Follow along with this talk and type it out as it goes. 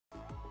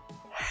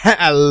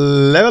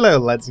Hello,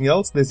 lads and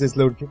girls, this is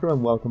Lord Kicker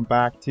and welcome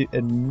back to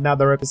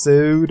another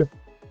episode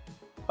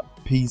of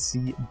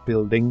PC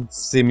Building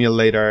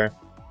Simulator.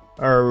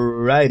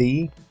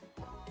 Alrighty.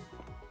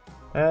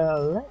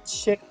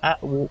 Let's check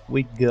out what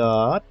we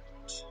got.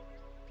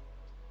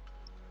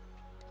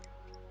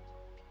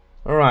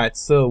 Alright,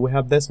 so we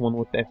have this one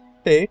with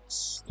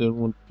FX, the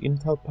one with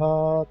Intel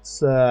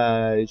parts,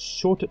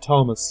 short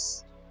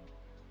Thomas.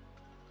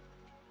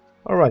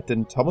 Alright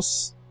then,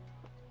 Thomas.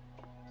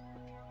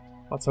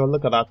 Let's have a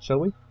look at that, shall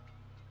we?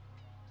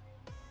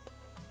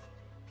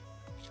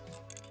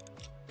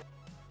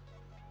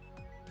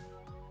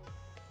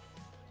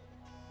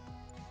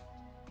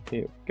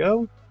 Here we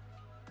go.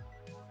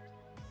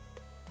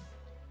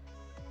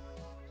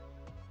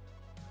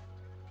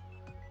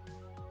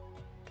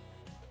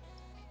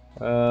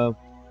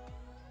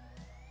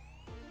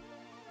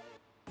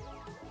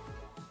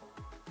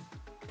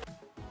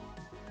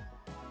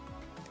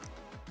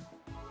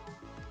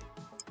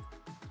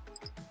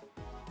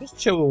 Just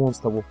show the ones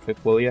that will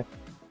fit, will ya?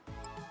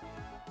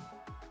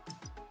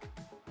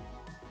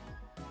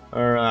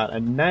 Alright, a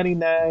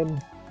 99,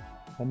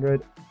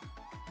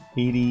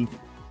 180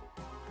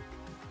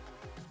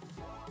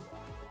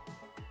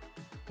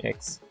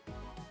 X.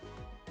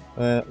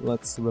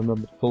 Let's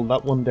remember to pull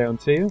that one down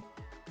too.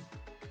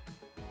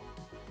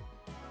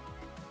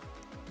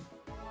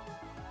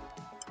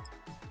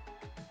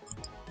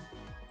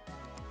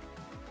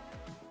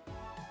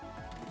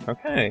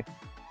 Okay.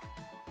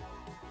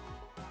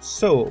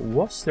 So,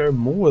 was there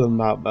more than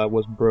that that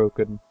was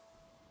broken?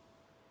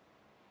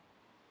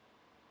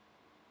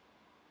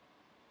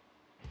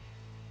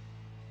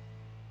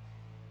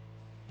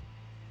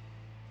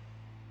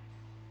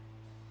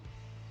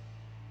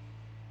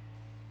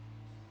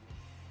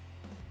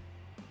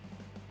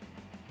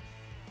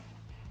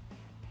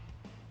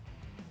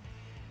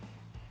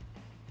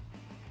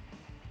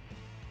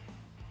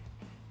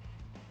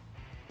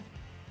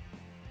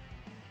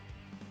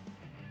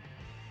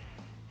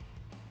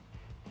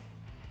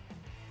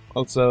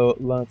 Also,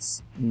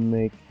 let's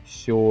make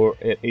sure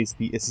it is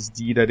the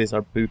SSD that is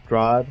our boot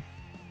drive.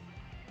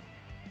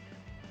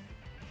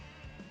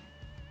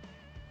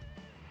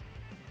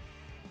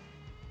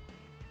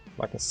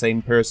 Like a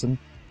sane person.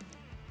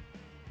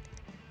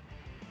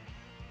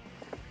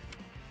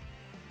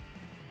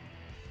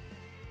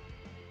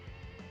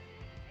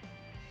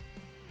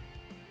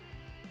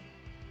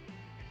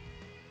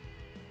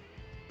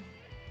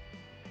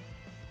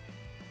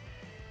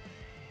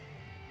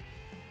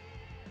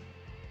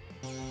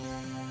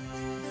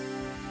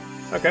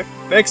 Okay,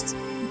 fixed.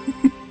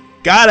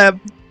 Got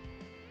him.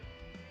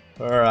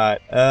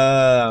 Alright,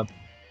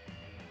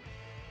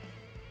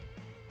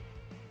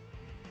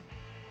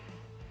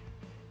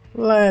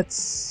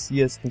 let's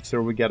just make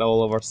sure we get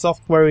all of our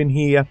software in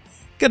here.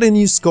 Get a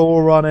new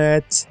score on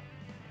it.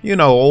 You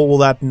know, all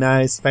that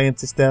nice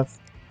fancy stuff.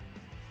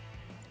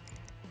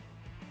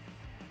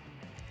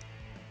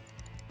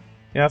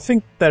 Yeah, I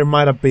think there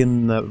might have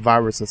been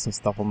viruses and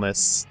stuff on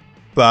this,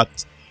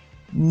 but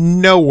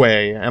no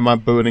way am I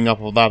booting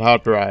up of that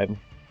hard drive.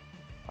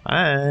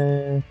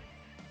 It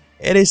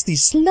is the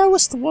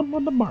slowest one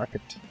on the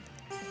market.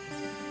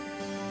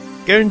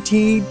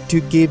 Guaranteed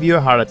to give you a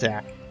heart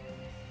attack.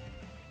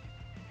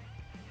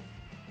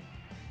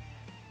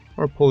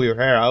 Or pull your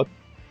hair out.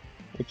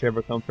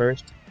 Whichever comes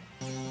first.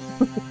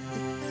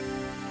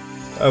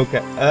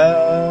 Okay,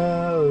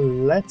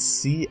 let's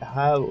see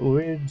how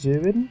we're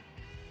doing.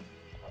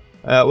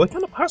 What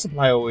kind of power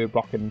supply are we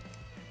rocking?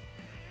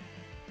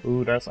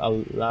 Ooh, there's a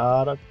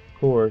lot of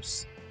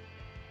cores.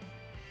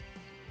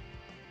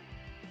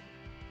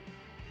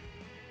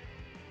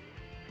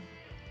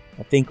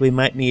 I think we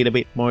might need a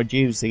bit more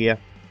juice here.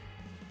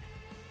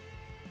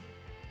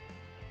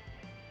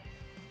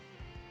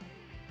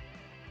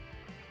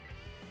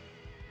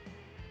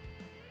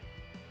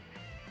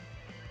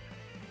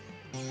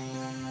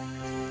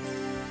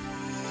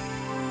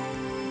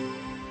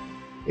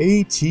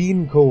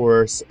 $18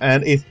 cores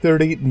and a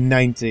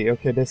 3090.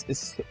 Okay, this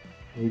is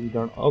really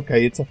darn.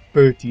 Okay, it's a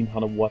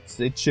 1300 watts.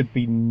 It should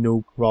be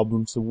no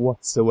problems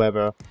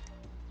whatsoever.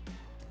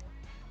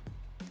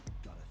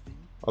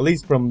 At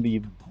least from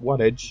the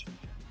wattage.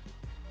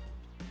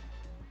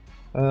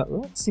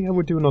 Let's see how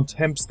we're doing on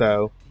temps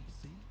though.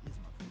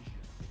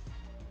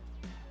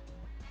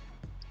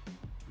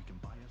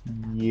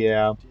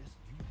 Yeah.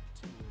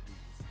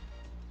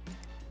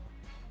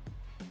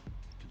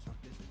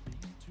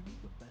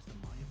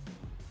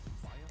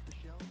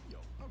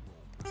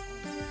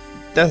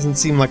 Doesn't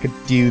seem like it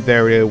do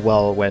very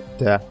well with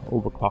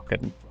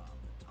overclocking.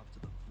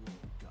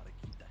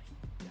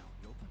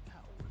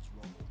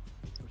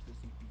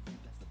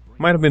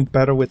 Might have been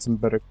better with some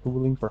better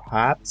cooling,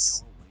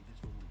 perhaps.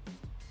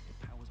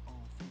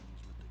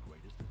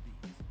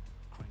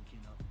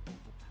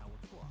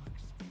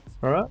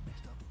 Alright,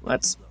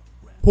 let's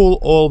pull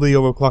all the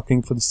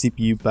overclocking for the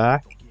CPU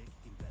back.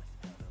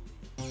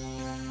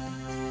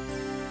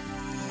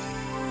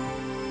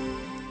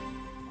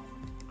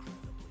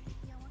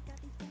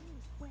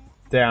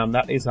 Damn,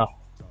 that is a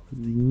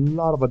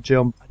lot of a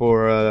jump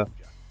for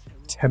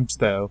temps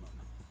though.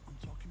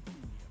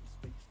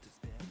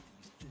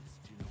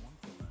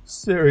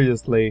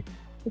 Seriously,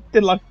 it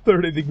did like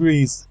 30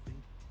 degrees.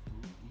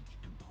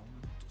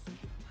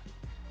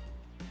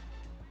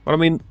 But I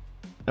mean,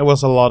 there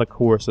was a lot of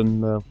cores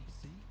and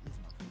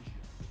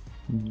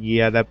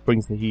yeah, that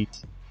brings the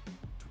heat.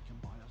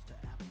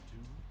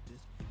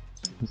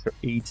 There are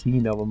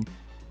 18 of them.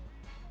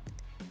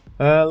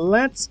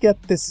 Let's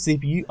get this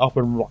CPU up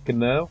and rocking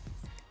now.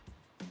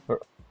 Or,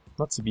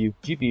 not CPU,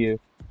 GPU.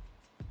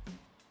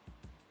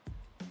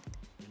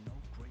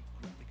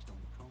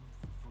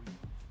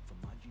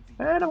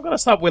 And I'm gonna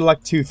start with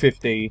like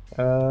 250.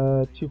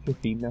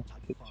 250, not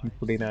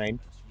 249.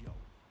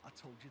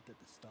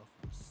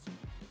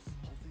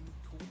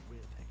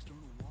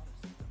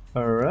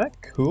 Alright,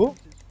 cool.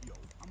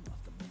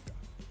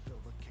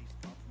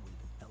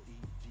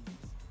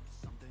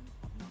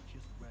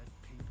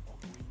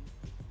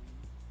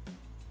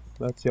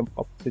 Let's jump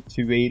up to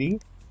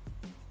 280.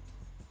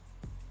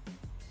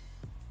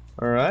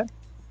 Alright.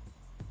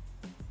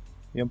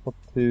 Jump up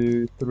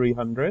to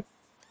 300.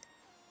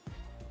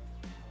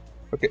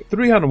 Okay,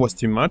 300 was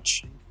too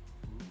much.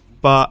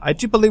 But I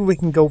do believe we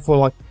can go for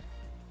like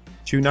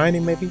 290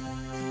 maybe.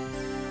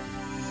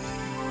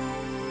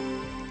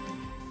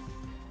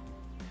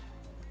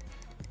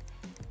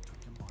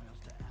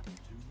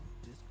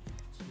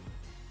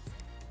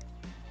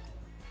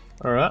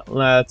 Alright,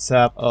 let's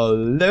have a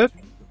look.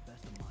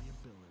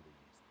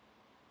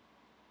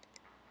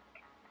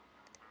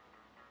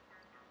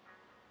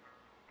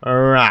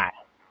 Alright,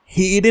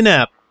 heating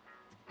up.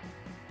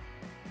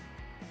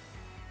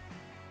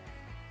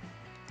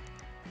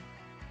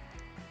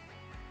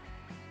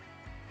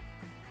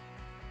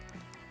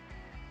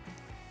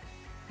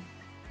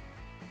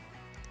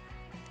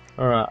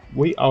 Alright,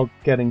 we are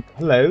getting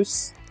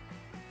close.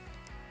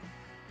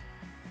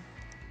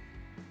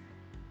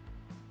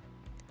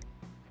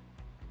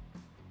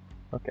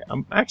 Okay,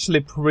 I'm actually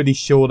pretty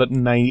sure that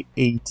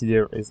 98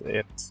 there is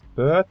it,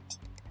 but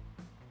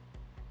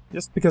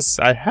just because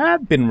I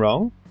had been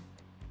wrong,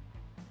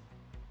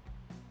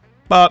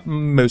 but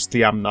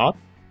mostly I'm not.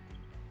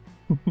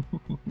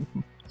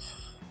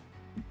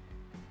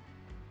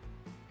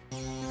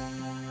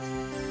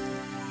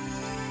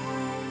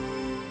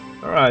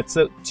 Alright,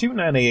 so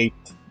 298.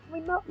 I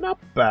mean, not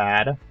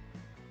bad.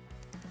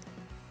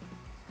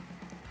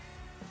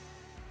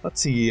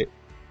 Let's see.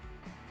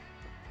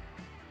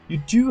 You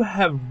do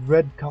have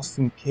red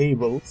custom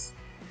cables.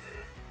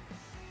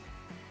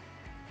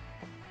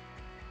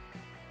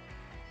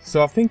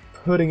 So I think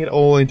putting it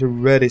all into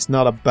red is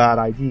not a bad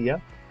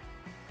idea.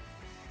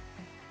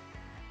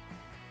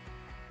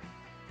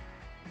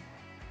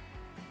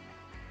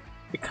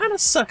 It kinda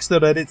sucks though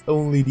that it's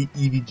only the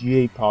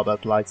EVGA part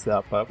that lights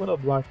up. I would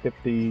have liked if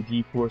the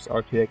GeForce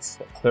RTX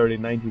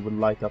 3090 would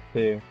light up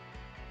too.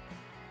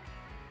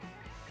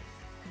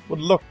 Would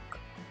look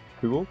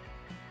cool.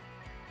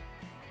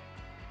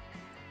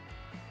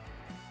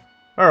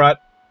 Alright.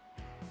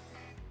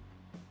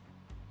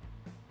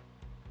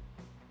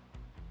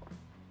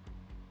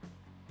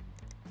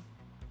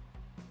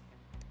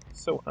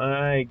 So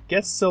I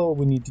guess all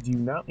we need to do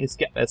now is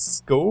get a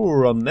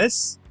score on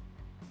this.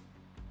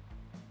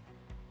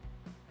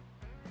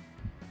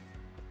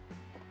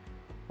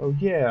 Oh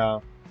yeah.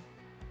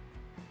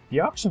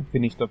 The auction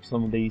finished up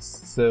some of these,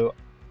 so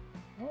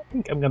I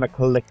think I'm gonna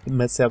collect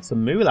myself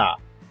some moolah.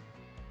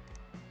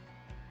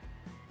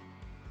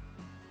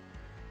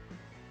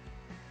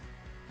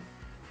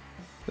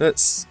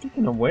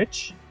 Speaking of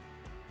which...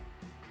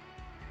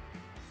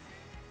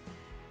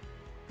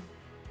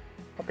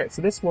 Okay,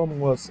 so this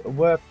one was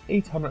worth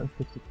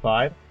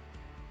 855.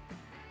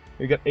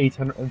 We got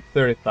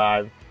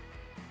 835.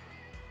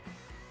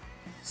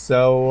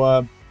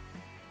 So,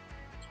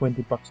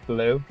 20 bucks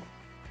below.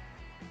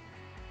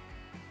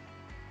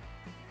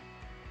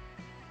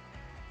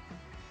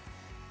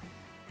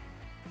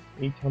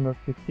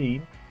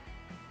 $815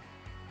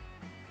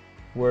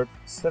 worth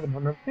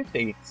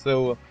 750.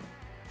 So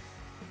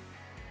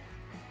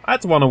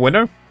that's one a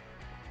winner.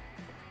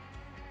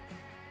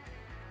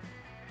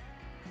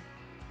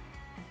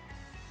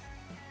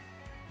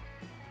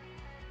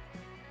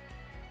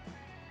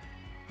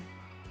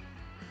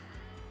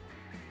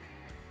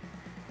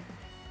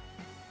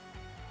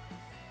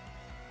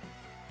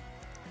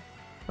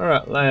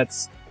 Alright,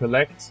 let's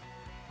collect.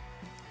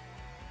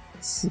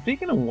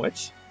 Speaking of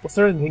which, was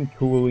there anything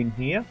cool in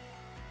here?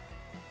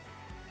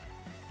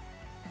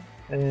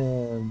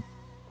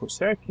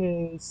 Corsair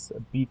case, a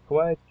Be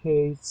Quiet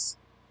case,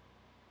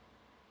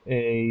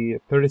 a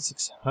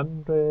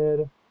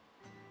 3600,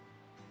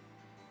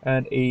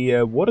 and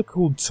a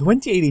water-cooled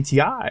 2080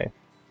 Ti.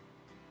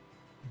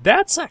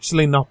 That's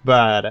actually not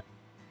bad.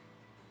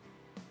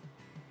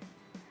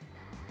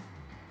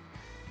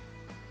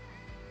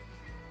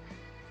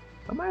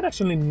 I might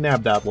actually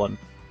nab that one.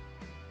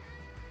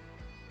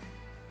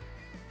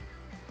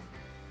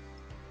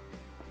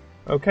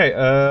 Okay,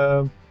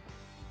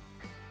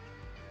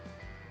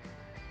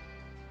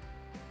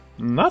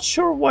 not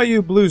sure why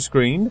you blue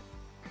screened.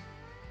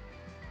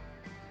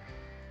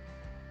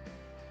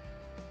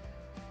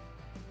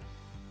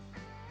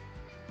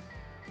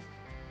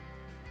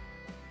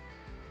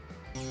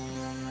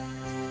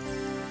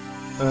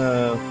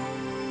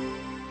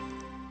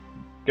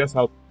 guess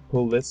I'll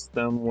pull this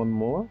down one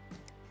more.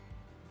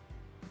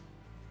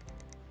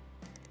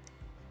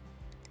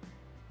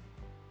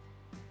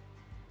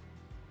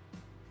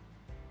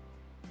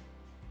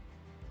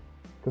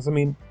 Because, I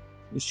mean,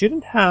 we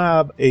shouldn't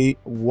have a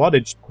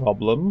wattage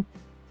problem.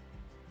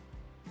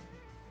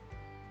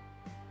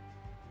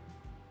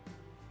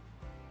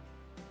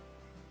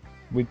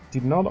 We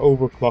did not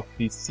overclock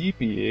the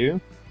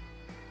CPU.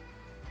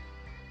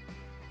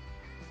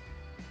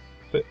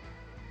 The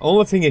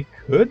only thing it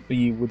could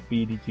be would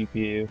be the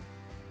GPU.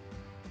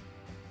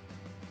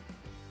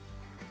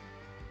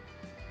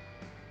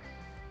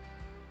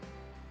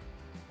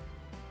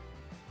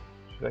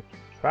 Should I keep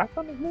track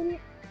on it maybe?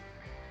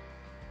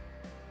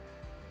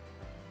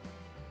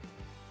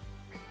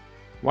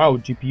 Wow,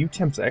 GPU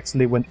temps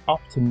actually went up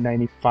to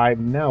 95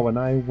 now, and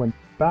I went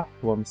back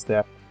one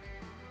step.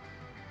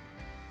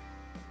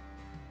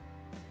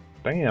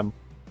 Damn.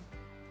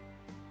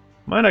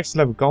 Might actually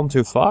have gone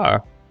too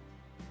far.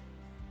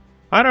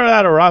 Either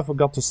that or I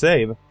forgot to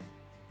save.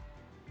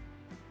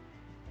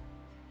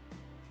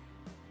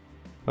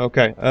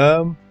 Okay,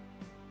 yeah,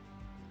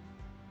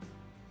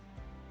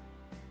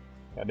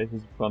 this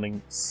is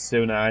running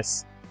so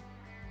nice.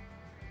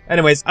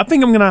 Anyways, I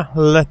think I'm gonna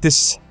let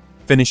this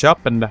finish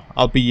up and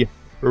I'll be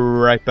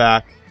right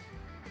back.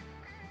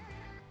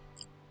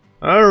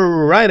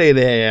 Alrighty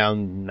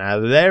then, now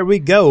there we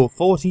go,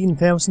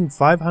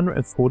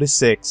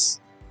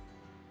 14,546.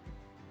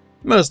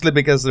 Mostly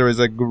because there is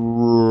a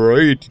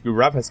great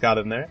graphics card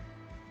in there.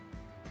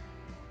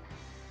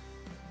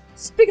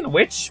 Speaking of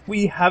which,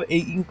 we have a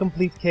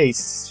incomplete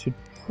case. Should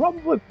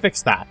probably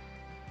fix that.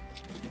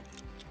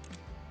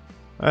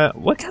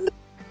 What kind of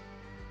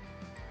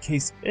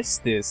case is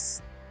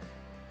this?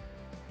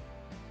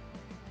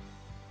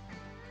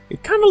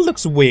 It kind of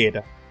looks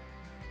weird.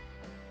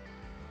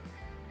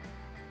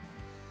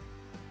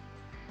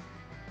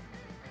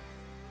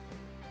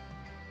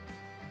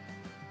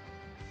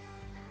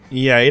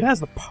 Yeah, it has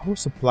the power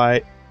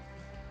supply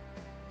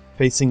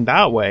facing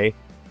that way.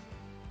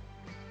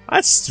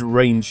 That's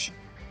strange.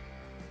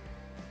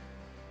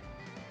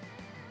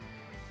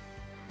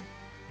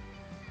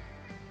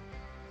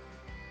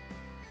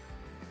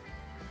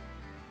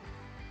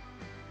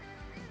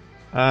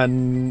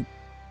 And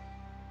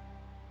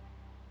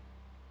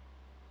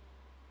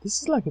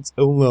this is like its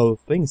own little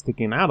thing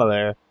sticking out of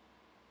there.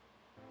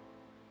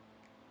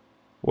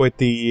 With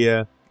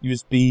the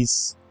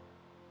USBs,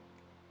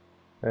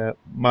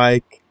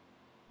 mic,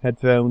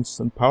 headphones,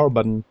 and power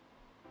button.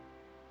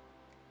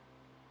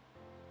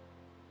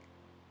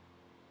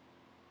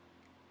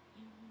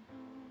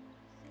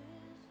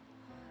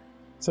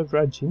 It's a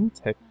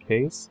Ragintech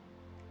case.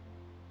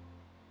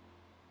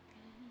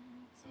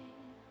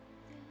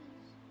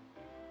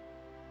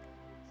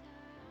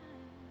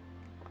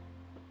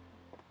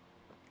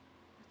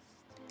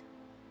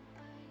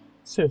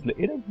 Seriously,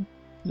 it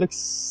looks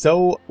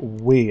so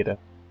weird.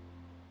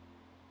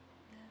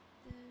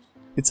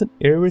 It's an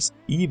Ares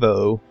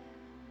Evo.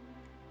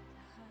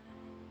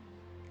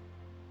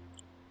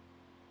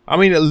 I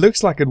mean, it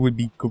looks like it would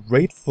be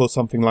great for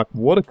something like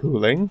water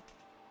cooling.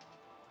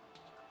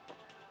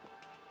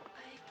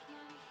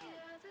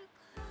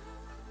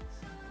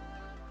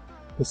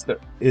 Because there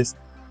is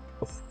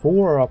a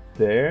 4 up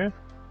there.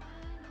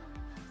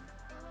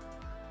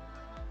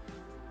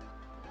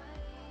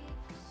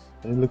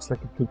 And it looks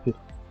like it could fit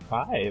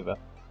 5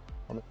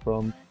 on the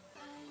front.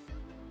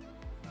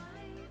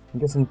 I'm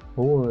guessing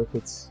 4 if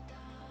it's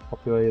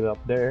populated up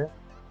there.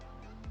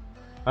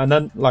 And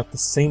then, like, the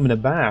same in the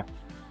back.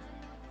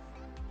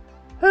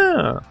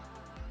 Huh.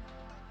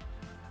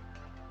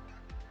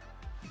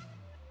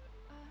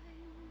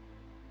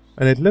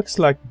 And it looks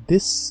like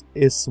this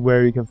is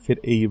where you can fit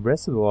a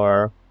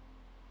reservoir.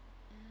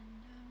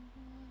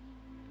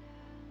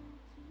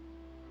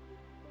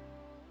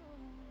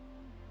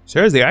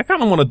 Seriously, I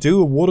kind of want to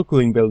do a water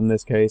cooling build in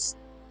this case.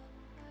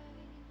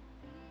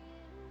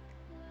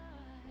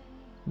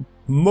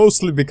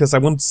 Mostly because I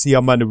want to see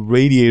how many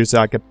radiators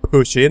I can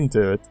push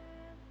into it.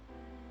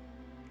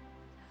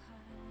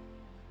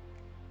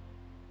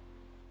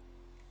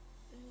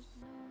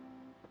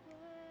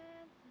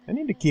 I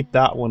need to keep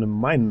that one in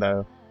mind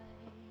though.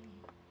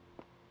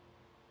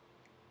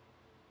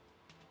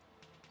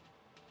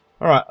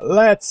 Alright,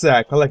 let's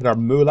collect our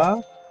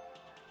moolah.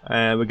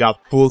 And we got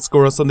full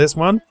scores on this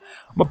one.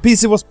 My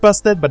PC was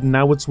busted, but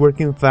now it's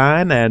working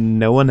fine, and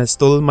no one has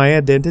stolen my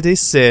identity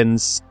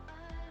since.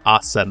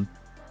 Awesome.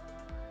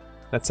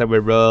 That's how we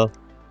roll.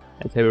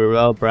 That's how we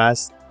roll,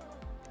 brass.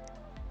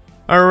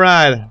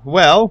 Alright,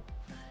 well,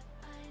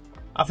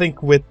 I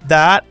think with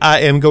that, I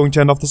am going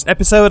to end off this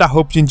episode. I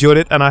hope you enjoyed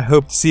it, and I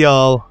hope to see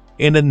y'all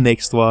in the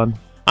next one.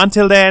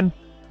 Until then,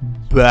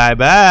 bye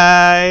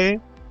bye!